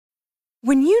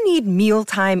When you need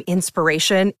mealtime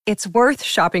inspiration, it's worth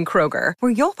shopping Kroger,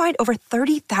 where you'll find over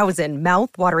 30,000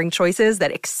 mouth-watering choices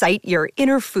that excite your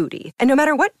inner foodie. And no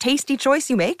matter what tasty choice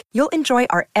you make, you'll enjoy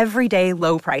our everyday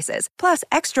low prices, plus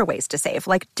extra ways to save,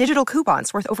 like digital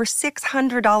coupons worth over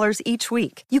 $600 each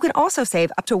week. You can also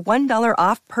save up to $1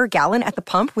 off per gallon at the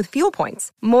pump with fuel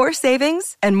points. More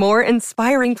savings and more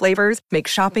inspiring flavors make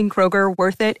shopping Kroger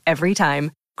worth it every time.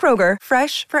 Kroger,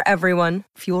 fresh for everyone.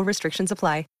 Fuel restrictions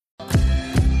apply.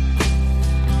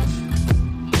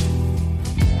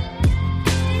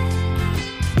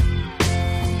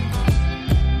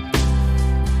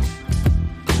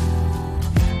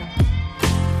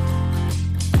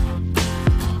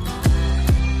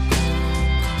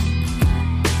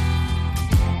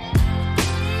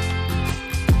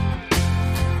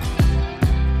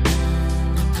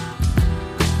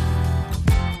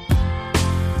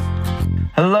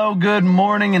 Hello, good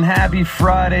morning, and happy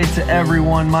Friday to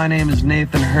everyone. My name is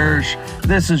Nathan Hirsch.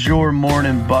 This is your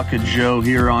Mornin Buc of Joe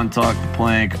here on Talk the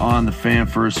Plank on the Fan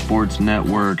First Sports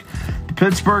Network. The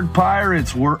Pittsburgh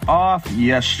Pirates were off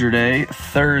yesterday,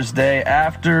 Thursday,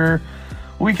 after,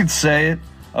 we could say it,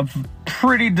 a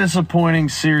pretty disappointing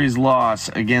series loss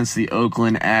against the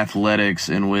Oakland Athletics,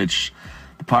 in which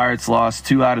the Pirates lost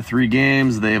 2 out of 3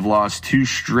 games. They have lost 2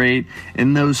 straight.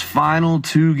 In those final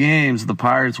 2 games, the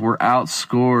Pirates were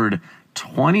outscored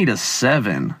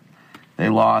 20-7. They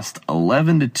lost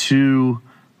 11-2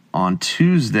 on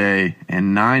Tuesday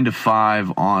and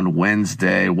 9-5 on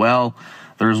Wednesday. Well,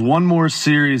 there's one more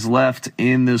series left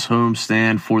in this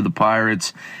homestand for the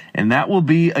Pirates, and that will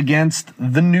be against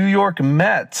the New York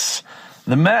Mets.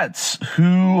 The Mets,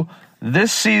 who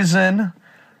this season,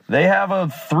 they have a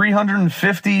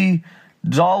 $350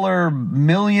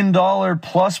 million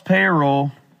plus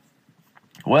payroll.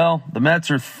 Well, the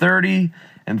Mets are 30-33.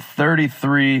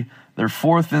 They're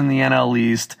 4th in the NL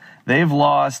East. They've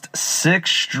lost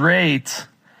 6 straight.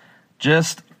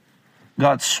 Just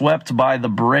got swept by the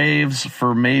Braves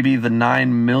for maybe the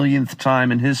 9 millionth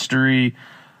time in history,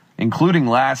 including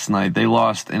last night. They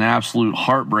lost an absolute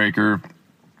heartbreaker.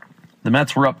 The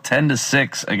Mets were up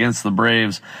 10-6 against the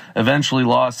Braves, eventually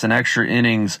lost in extra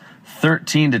innings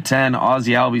 13-10.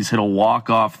 Ozzie Albies hit a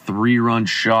walk-off 3-run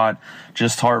shot,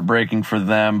 just heartbreaking for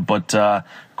them. But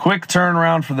quick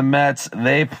turnaround for the Mets.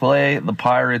 They play the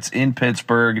Pirates in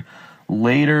Pittsburgh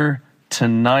later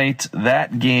tonight.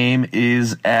 That game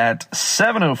is at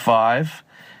 7:05.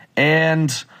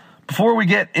 And before we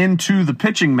get into the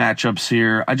pitching matchups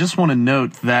here, I just want to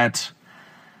note that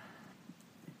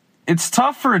it's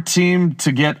tough for a team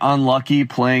to get unlucky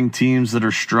playing teams that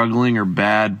are struggling or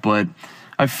bad, but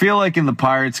I feel like in the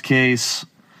Pirates' case,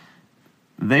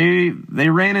 they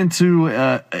ran into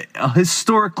a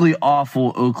historically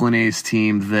awful Oakland A's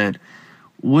team that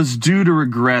was due to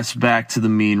regress back to the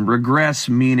mean. Regress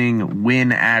meaning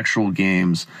win actual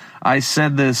games. I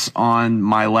said this on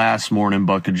my last Mornin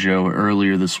Buc of Joe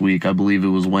earlier this week. I believe it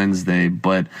was Wednesday,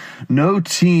 but no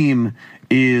team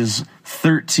is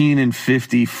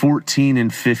 13-50,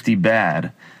 14-50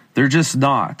 bad. They're just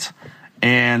not.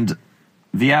 And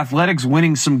the Athletics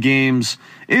winning some games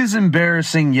is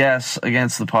embarrassing, yes,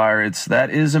 against the Pirates. That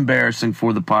is embarrassing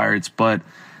for the Pirates, but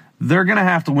they're going to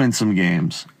have to win some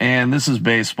games. And this is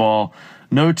baseball.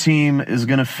 No team is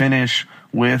going to finish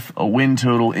with a win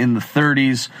total in the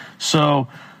 30s. So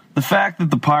the fact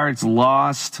that the Pirates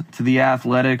lost to the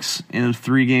Athletics in a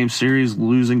 3-game series,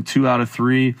 losing 2 out of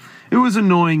 3, it was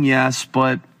annoying, yes,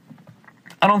 but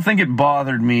I don't think it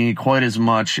bothered me quite as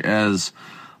much as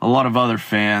a lot of other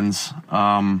fans.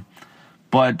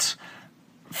 But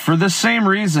for the same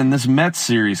reason, this Mets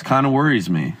series kind of worries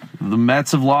me. The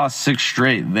Mets have lost 6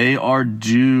 straight. They are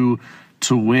due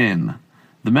to win.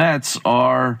 The Mets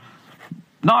are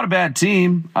not a bad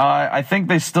team. I think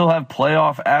they still have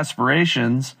playoff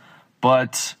aspirations,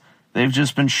 but they've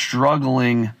just been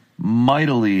struggling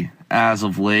mightily as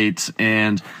of late,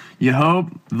 and you hope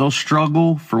they'll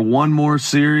struggle for one more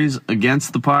series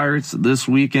against the Pirates this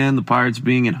weekend, the Pirates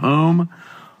being at home.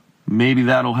 Maybe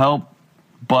that'll help,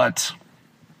 but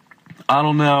I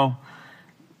don't know.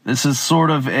 This is sort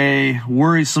of a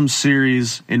worrisome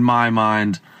series in my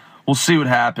mind. We'll see what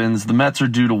happens. The Mets are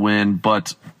due to win,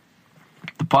 but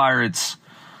the Pirates,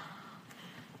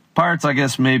 I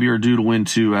guess, maybe are due to win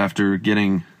too after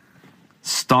getting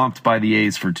stomped by the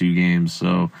A's for 2 games.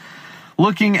 So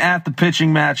looking at the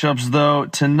pitching matchups, though,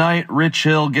 tonight Rich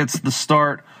Hill gets the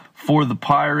start for the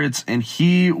Pirates, and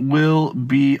he will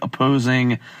be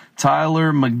opposing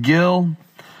Tyler McGill.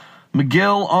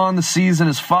 McGill on the season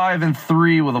is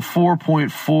 5-3 with a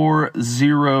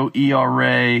 4.40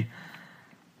 ERA.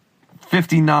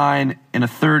 59 in a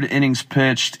third innings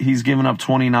pitched. He's given up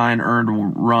 29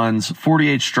 earned runs,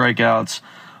 48 strikeouts,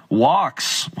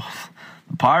 walks.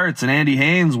 The Pirates and Andy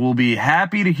Haynes will be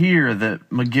happy to hear that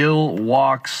McGill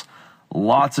walks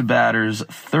lots of batters,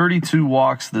 32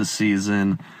 walks this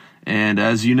season. And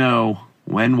as you know,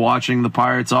 when watching the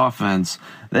Pirates offense,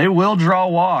 they will draw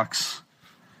walks.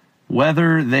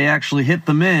 Whether they actually hit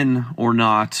them in or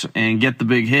not and get the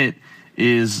big hit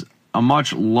is a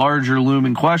much larger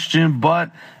looming question,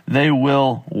 but they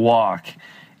will walk.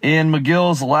 In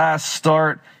McGill's last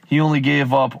start, he only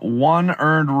gave up 1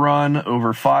 earned run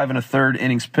over 5 1/3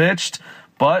 innings pitched,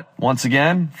 but once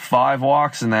again, 5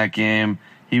 walks in that game.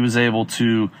 He was able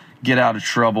to get out of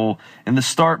trouble. In the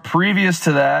start previous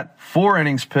to that, 4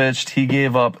 innings pitched, he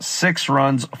gave up 6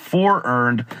 runs, 4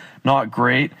 earned, not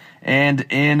great. And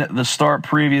in the start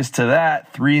previous to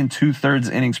that, 3 2/3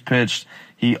 innings pitched,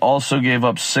 he also gave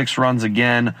up 6 runs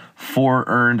again, 4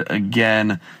 earned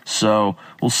again. So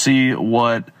we'll see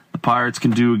what the Pirates can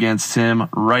do against him.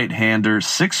 Right-hander,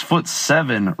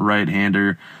 6'7"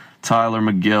 right-hander, Tyler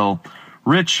McGill.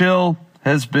 Rich Hill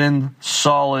has been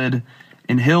solid.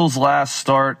 In Hill's last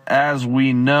start, as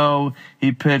we know,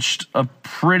 he pitched a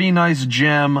pretty nice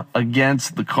gem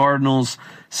against the Cardinals.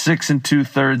 6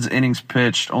 2/3 innings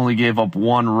pitched, only gave up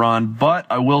 1 run. But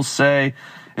I will say,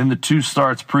 in the 2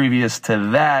 starts previous to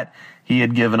that, he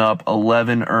had given up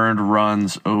 11 earned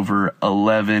runs over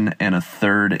 11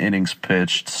 1/3 innings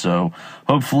pitched. So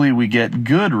hopefully we get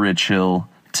good Rich Hill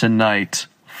tonight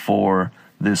for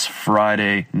this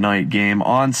Friday night game.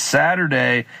 On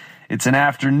Saturday, it's an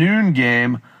afternoon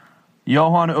game.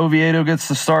 Johan Oviedo gets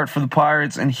the start for the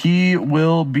Pirates, and he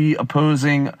will be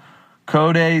opposing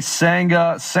Kodai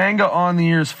Senga. Senga on the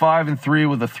year is 5-3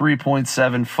 with a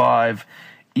 3.75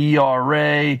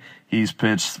 ERA. He's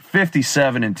pitched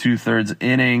 57 2/3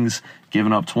 innings,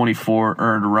 given up 24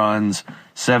 earned runs,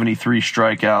 73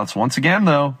 strikeouts. Once again,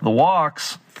 though, the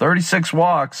walks, 36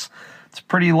 walks. It's a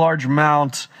pretty large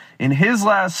amount. In his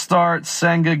last start,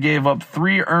 Senga gave up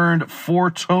 3 earned,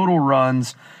 4 total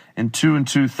runs in 2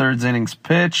 2/3 innings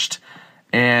pitched.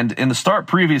 And in the start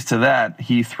previous to that,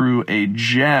 he threw a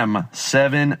gem,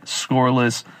 7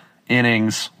 scoreless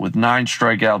innings with 9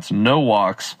 strikeouts, no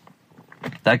walks.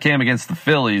 That came against the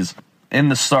Phillies. In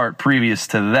the start previous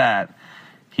to that,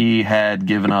 he had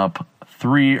given up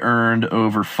 3 earned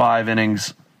over 5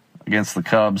 innings against the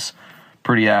Cubs.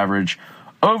 Pretty average.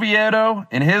 Oviedo,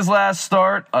 in his last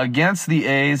start against the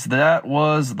A's, that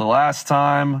was the last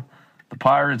time the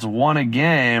Pirates won a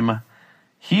game.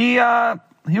 He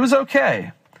was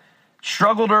okay.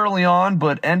 Struggled early on,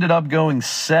 but ended up going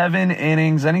 7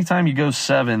 innings. Anytime you go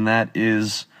 7, that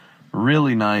is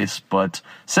really nice. But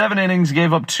 7 innings,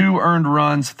 gave up 2 earned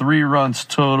runs, 3 runs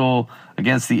total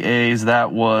against the A's.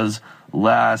 That was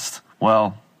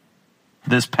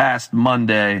this past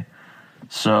Monday.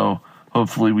 So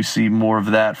hopefully we see more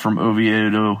of that from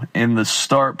Oviedo. In the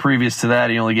start previous to that,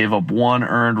 he only gave up 1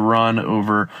 earned run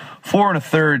over 4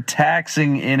 1/3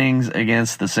 taxing innings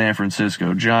against the San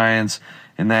Francisco Giants.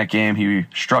 In that game, he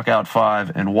struck out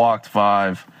 5 and walked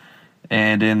 5.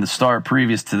 And in the start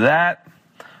previous to that,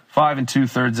 5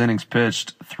 2/3 innings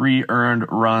pitched, 3 earned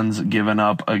runs given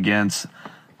up against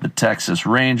the Texas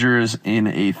Rangers in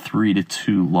a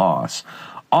 3-2 loss.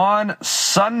 On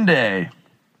Sunday,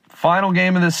 final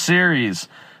game of this series,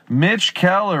 Mitch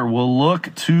Keller will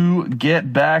look to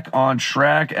get back on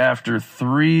track after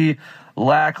 3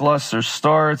 lackluster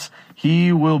starts.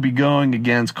 He will be going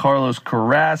against Carlos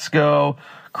Carrasco.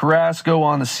 Carrasco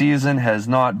on the season has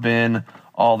not been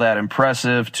all that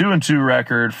impressive. 2-2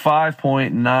 record,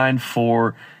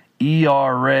 5.94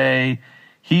 ERA.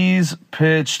 He's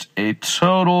pitched a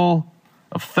total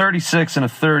of 36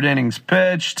 1/3 innings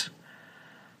pitched,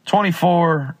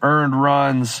 24 earned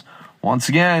runs. Once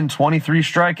again, 23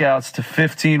 strikeouts to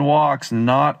 15 walks.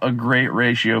 Not a great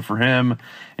ratio for him.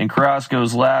 In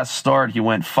Carrasco's last start, he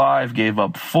went 5, gave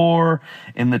up 4.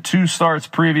 In the 2 starts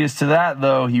previous to that,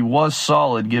 though, he was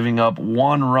solid, giving up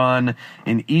 1 run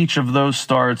in each of those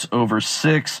starts over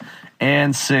 6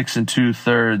 and 6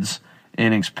 2/3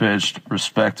 innings pitched,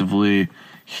 respectively.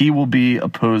 He will be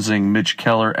opposing Mitch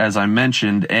Keller, as I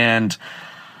mentioned. And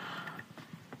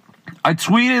I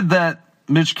tweeted that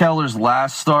Mitch Keller's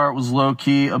last start was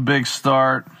low-key a big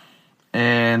start,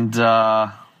 and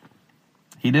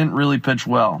he didn't really pitch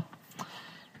well.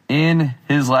 In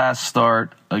his last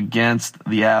start against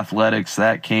the Athletics,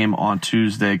 that came on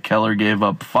Tuesday, Keller gave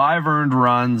up 5 earned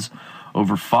runs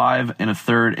over 5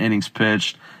 1/3 innings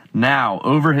pitched. Now,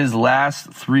 over his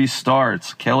last 3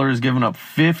 starts, Keller has given up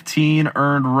 15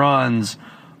 earned runs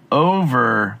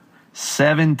over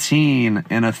 17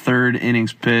 1/3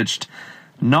 innings pitched.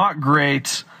 not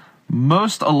great.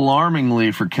 Most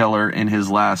alarmingly for Keller in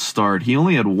his last start, he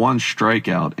only had 1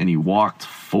 strikeout and he walked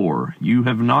 4. You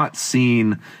have not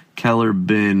seen Keller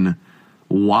been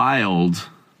wild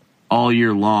all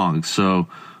year long. So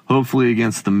hopefully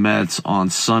against the Mets on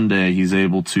Sunday, he's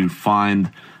able to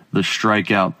find the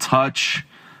strikeout touch,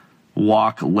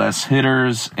 walk less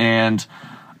hitters, and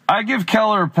I give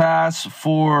Keller a pass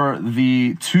for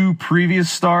the 2 previous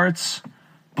starts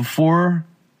before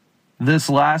this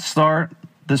last start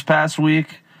this past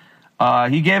week.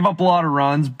 He gave up a lot of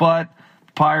runs, but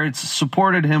Pirates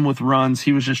supported him with runs.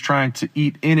 He was just trying to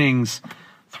eat innings,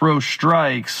 throw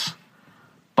strikes.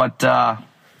 But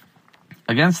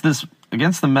against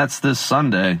the Mets this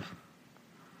Sunday,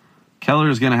 Keller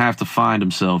is going to have to find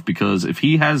himself, because if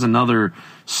he has another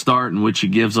start in which he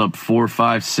gives up 4,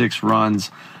 5, 6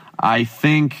 runs, I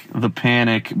think the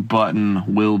panic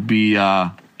button will be,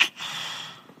 I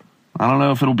don't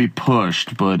know if it'll be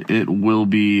pushed, but it will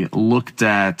be looked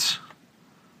at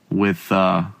with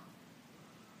a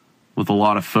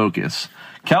lot of focus.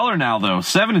 Keller now, though,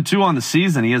 7-2 on the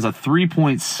season. He has a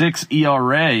 3.6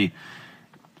 ERA.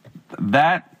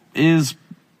 That is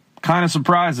kind of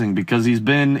surprising because he's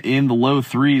been in the low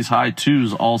 3s, high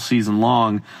 2s all season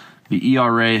long. The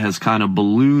ERA has kind of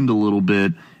ballooned a little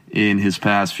bit in his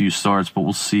past few starts, but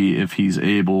we'll see if he's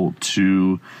able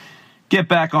to get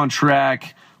back on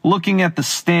track. Looking at the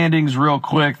standings real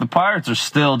quick, the Pirates are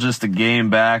still just a game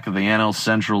back of the NL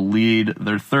Central lead.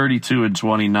 They're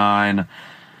 32-29.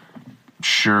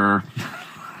 Sure.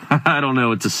 I don't know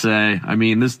what to say. I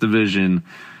mean, this division,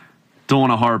 don't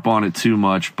want to harp on it too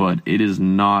much, but it is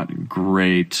not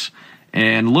great.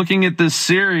 And looking at this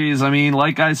series, I mean,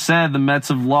 like I said, the Mets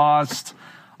have lost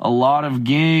a lot of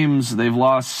games. They've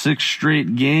lost 6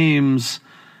 straight games.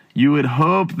 You would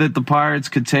hope that the Pirates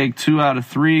could take 2 out of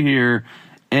 3 here,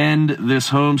 end this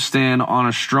homestand on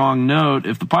a strong note.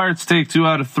 If the Pirates take 2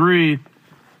 out of 3,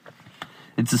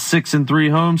 it's a 6-3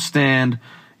 homestand.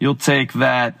 You'll take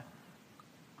that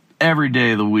every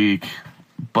day of the week.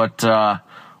 But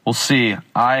we'll see.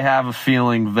 I have a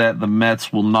feeling that the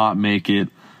Mets will not make it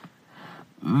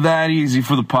that easy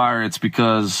for the Pirates,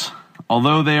 because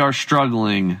although they are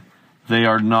struggling, they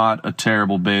are not a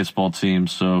terrible baseball team.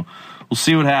 So we'll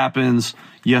see what happens.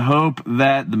 You hope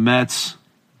that the Mets'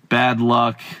 bad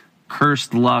luck,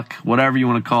 cursed luck, whatever you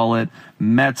want to call it,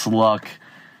 Mets luck,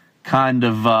 kind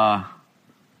of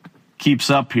keeps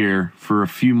up here for a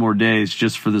few more days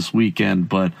just for this weekend,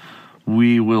 but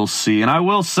we will see. And I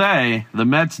will say, the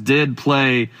Mets did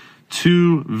play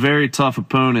 2 very tough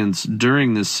opponents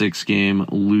during this 6-game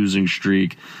losing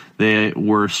streak. They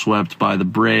were swept by the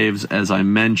Braves, as I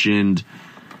mentioned,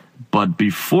 but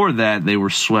before that, they were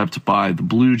swept by the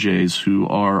Blue Jays, who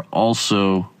are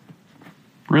also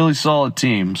really solid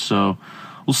team. So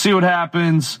we'll see what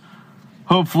happens.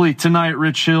 Hopefully tonight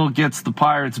Rich Hill gets the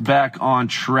Pirates back on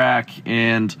track,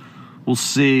 and we'll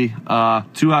see. 2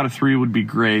 out of 3 would be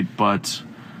great, but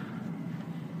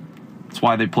that's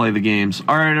why they play the games.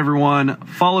 All right, everyone.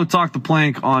 Follow Talk the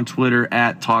Plank on Twitter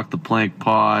at Talk the Plank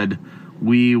Pod.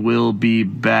 We will be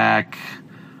back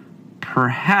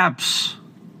perhaps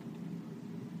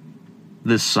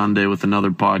this Sunday with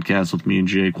another podcast with me and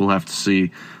Jake. We'll have to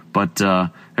see. But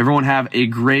everyone have a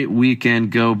great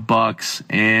weekend. Go Bucks,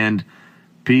 and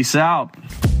peace out.